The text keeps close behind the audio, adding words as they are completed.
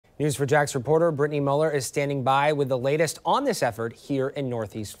News4JAX reporter Brittany Muller is standing by with the latest on this effort here in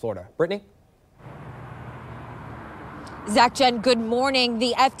Northeast Florida. Brittany? Zach, Jen, good morning.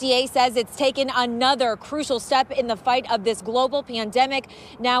 The FDA says it's taken another crucial step in the fight of this global pandemic.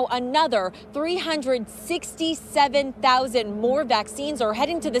 Now another 367,000 more vaccines are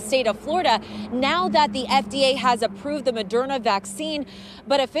heading to the state of Florida now that the FDA has approved the Moderna vaccine.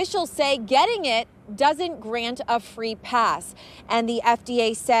 But officials say getting it doesn't grant a free pass. And the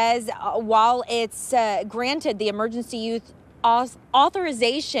FDA says while it's granted the emergency use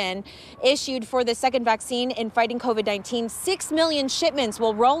authorization issued for the second vaccine in fighting COVID-19, 6 million shipments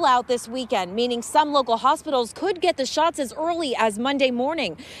will roll out this weekend, meaning some local hospitals could get the shots as early as Monday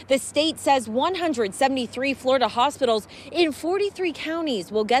morning. The state says 173 Florida hospitals in 43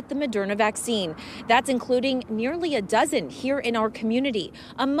 counties will get the Moderna vaccine. That's including nearly a dozen here in our community.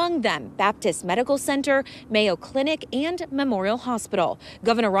 Among them, Baptist Medical Center, Mayo Clinic, and Memorial Hospital.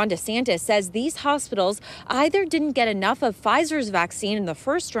 Governor Ron DeSantis says these hospitals either didn't get enough of Pfizer's vaccine in the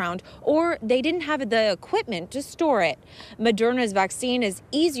first round, or they didn't have the equipment to store it. Moderna's vaccine is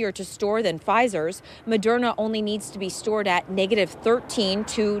easier to store than Pfizer's. Moderna only needs to be stored at -13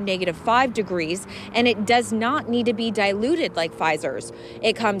 to -5 degrees, and it does not need to be diluted like Pfizer's.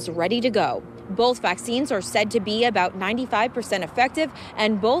 It comes ready to go. Both vaccines are said to be about 95% effective,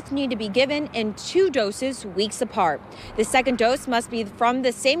 and both need to be given in 2 doses weeks apart. The second dose must be from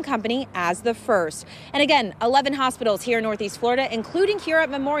the same company as the first. And again, 11 hospitals here in Northeast Florida, including here at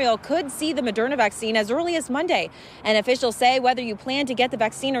Memorial, could see the Moderna vaccine as early as Monday. And officials say whether you plan to get the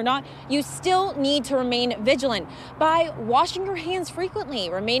vaccine or not, you still need to remain vigilant by washing your hands frequently,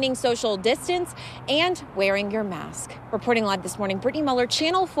 remaining social distance, and wearing your mask. Reporting live this morning, Brittany Muller,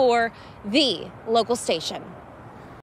 Channel 4, the local station.